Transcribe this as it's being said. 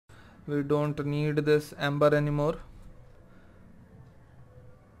we don't need this amber anymore.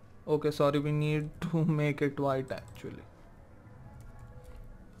 Okay, sorry, we need to make it white actually.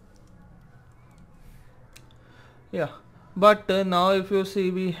 Yeah, but now if you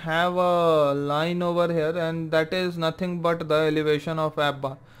see, we have a line over here, and that is nothing but the elevation of app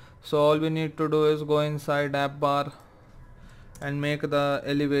bar. So all we need to do is go inside app bar and make the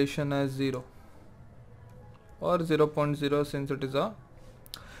elevation as 0 or 0.0 since it is a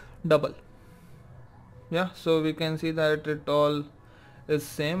double. Yeah, so we can see that it all is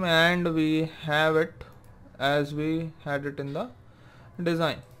same, and we have it as we had it in the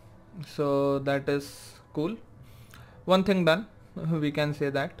design. So that is cool. One thing done, we can say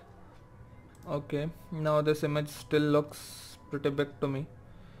that. Okay, now this image still looks pretty big to me.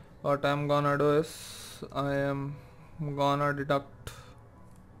 What I'm gonna do is I am gonna deduct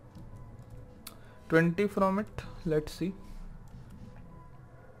 20 from it. Let's see.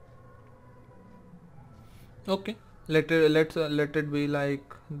 Okay, let it be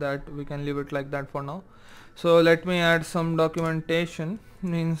like that. We can leave it like that for now. So let me add some documentation,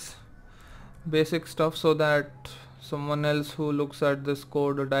 means basic stuff, so that someone else who looks at this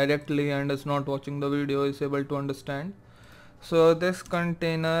code directly and is not watching the video is able to understand. So this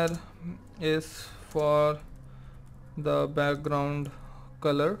container is for the background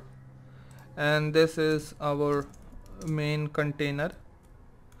color, and this is our main container.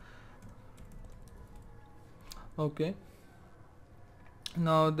 Okay,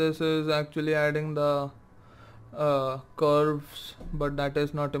 now this is actually adding the curves, but that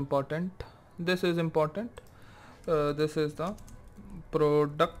is not important. This is important. This is the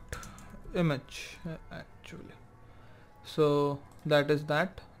product image actually. So that is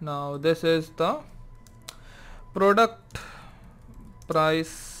that. Now this is the product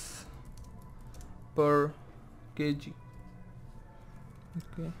price per kg.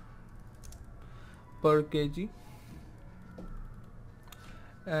 Okay, per kg,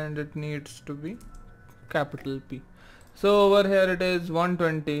 and it needs to be capital P. So over here it is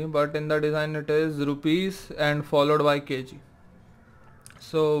 120, but in the design it is rupees and followed by kg.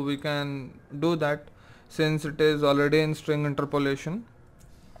 So we can do that since it is already in string interpolation.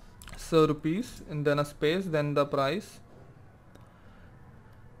 So rupees and then a space, then the price,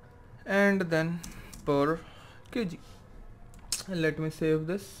 and then per kg. Let me save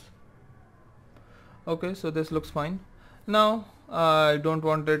this. Okay, so this looks fine. Now I don't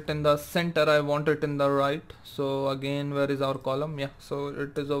want it in the center, I want it in the right. So again, where is our column? Yeah, so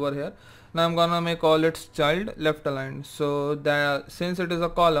it is over here. Now I'm gonna make all its child left aligned. So that since it is a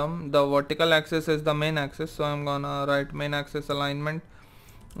column, the vertical axis is the main axis, so I'm gonna write main axis alignment,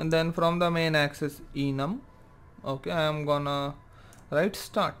 and then from the main axis enum. Okay, I am gonna write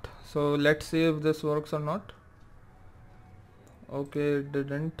start. So let's see if this works or not. Okay, it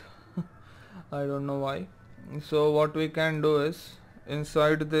didn't. I don't know why. So what we can do is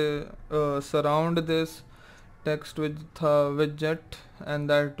inside the surround this text with a widget, and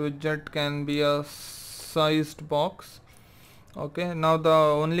that widget can be a sized box. Okay, now the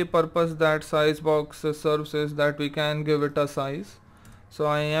only purpose that size box serves is that we can give it a size. So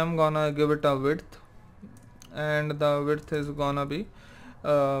I am gonna give it a width, and the width is gonna be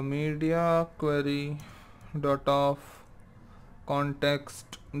media query dot of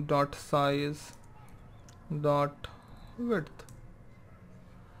context dot size dot width.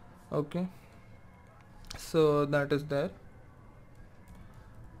 Okay, so that is there,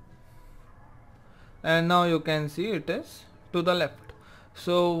 and now you can see it is to the left.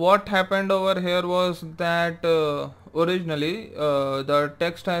 So what happened over here was that originally the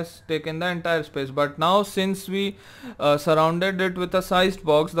text has taken the entire space, but now since we surrounded it with a sized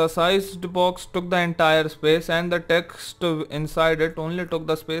box, the sized box took the entire space, and the text inside it only took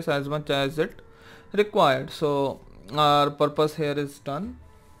the space as much as it required. So our purpose here is done.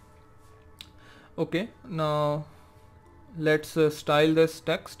 Okay, now let's style this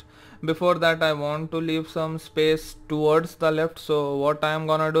text. Before that, I want to leave some space towards the left. So what I am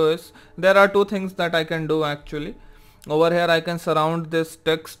gonna do is, there are two things that I can do actually. Over here I can surround this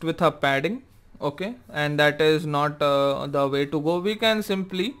text with a padding. Okay, and that is not the way to go. We can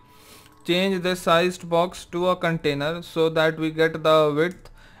simply change this sized box to a container so that we get the width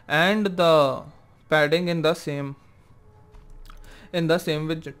and the padding in the same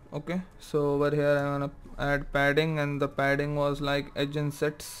widget. Okay, so over here I'm gonna add padding, and the padding was like edge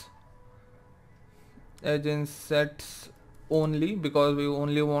insets only, because we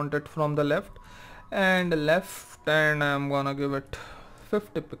only want it from the left, and I'm gonna give it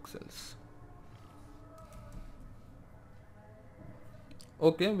 50 pixels.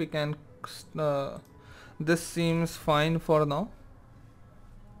 Okay, we can this seems fine for now.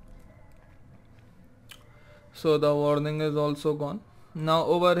 so the warning is also gone. Now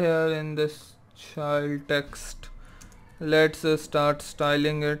over here in this child text, let's start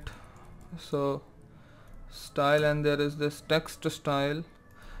styling it. So style, and there is this text style.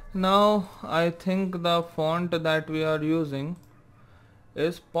 Now I think the font that we are using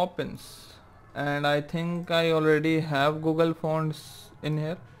is Poppins, and I think I already have Google Fonts in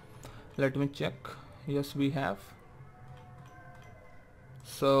here. Let me check. Yes, we have.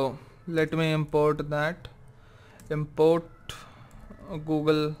 So let me import that. Import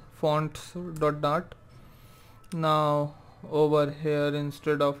Google Fonts dot. Now over here,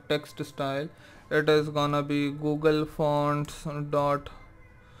 instead of text style, it is gonna be Google Fonts dot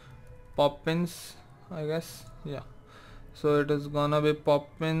Poppins, I guess. Yeah, so it is gonna be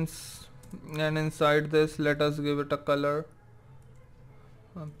Poppins, and inside this let us give it a color.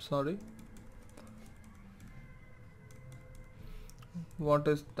 I'm sorry, what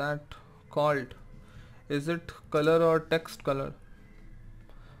is that called? Is it color or text color?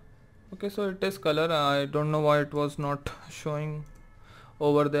 Okay, so it is color. I don't know why it was not showing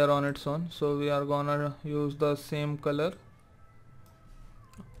over there on its own, so we are gonna use the same color.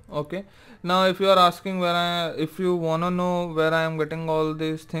 Okay, now if you are asking if you wanna know where I am getting all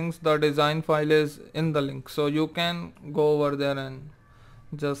these things, the design file is in the link, so you can go over there and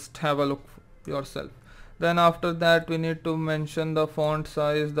just have a look yourself. Then after that we need to mention the font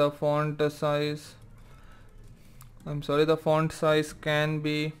size. The font size can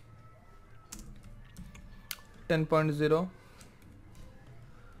be 10.0.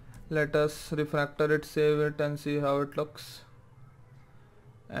 Let us refactor it, save it, and see how it looks.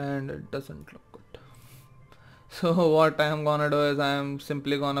 And it doesn't look good. So what I am gonna do is I am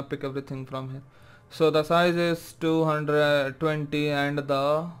simply gonna pick everything from here. So the size is 220 and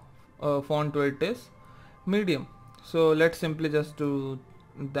the font weight is medium. So let's simply just do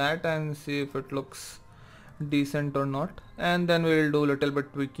that and see if it looks decent or not, and then we will do little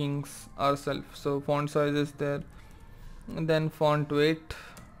bit tweakings ourselves. So font size is there, and then font weight,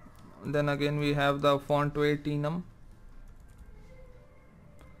 then again we have the font weight enum.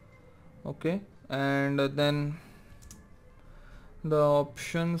 Okay, and then the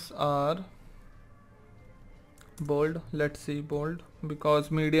options are bold. Let's see bold, because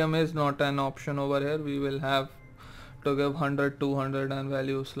medium is not an option over here. We will have to give 100, 200 and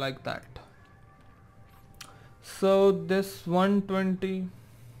values like that. So this 120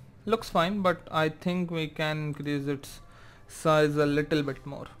 looks fine, but I think we can increase its size a little bit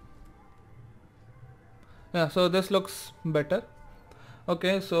more. Yeah, so this looks better.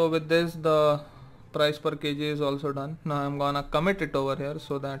 Okay, so with this the price per kg is also done. Now I'm gonna commit it over here,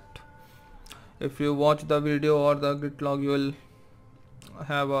 so that if you watch the video or the git log you will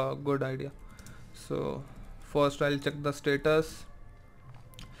have a good idea. So first I'll check the status,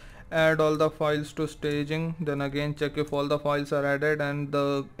 add all the files to staging, then again check if all the files are added, and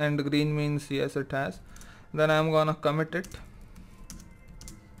the end green means yes, it has. Then I'm gonna commit it.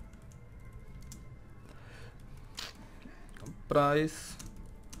 Price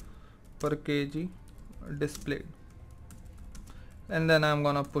per kg displayed, and then I'm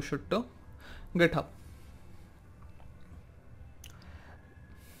gonna push it to GitHub.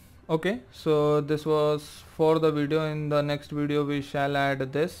 Okay, so this was for the video. In the next video we shall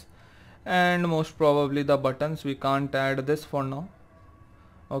add this, and most probably the buttons. We can't add this for now.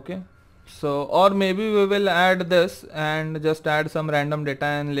 Okay, so or maybe we will add this and just add some random data,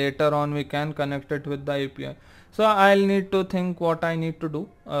 and later on we can connect it with the API. So I'll need to think what I need to do,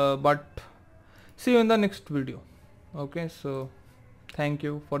 but see you in the next video. Okay, so thank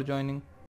you for joining.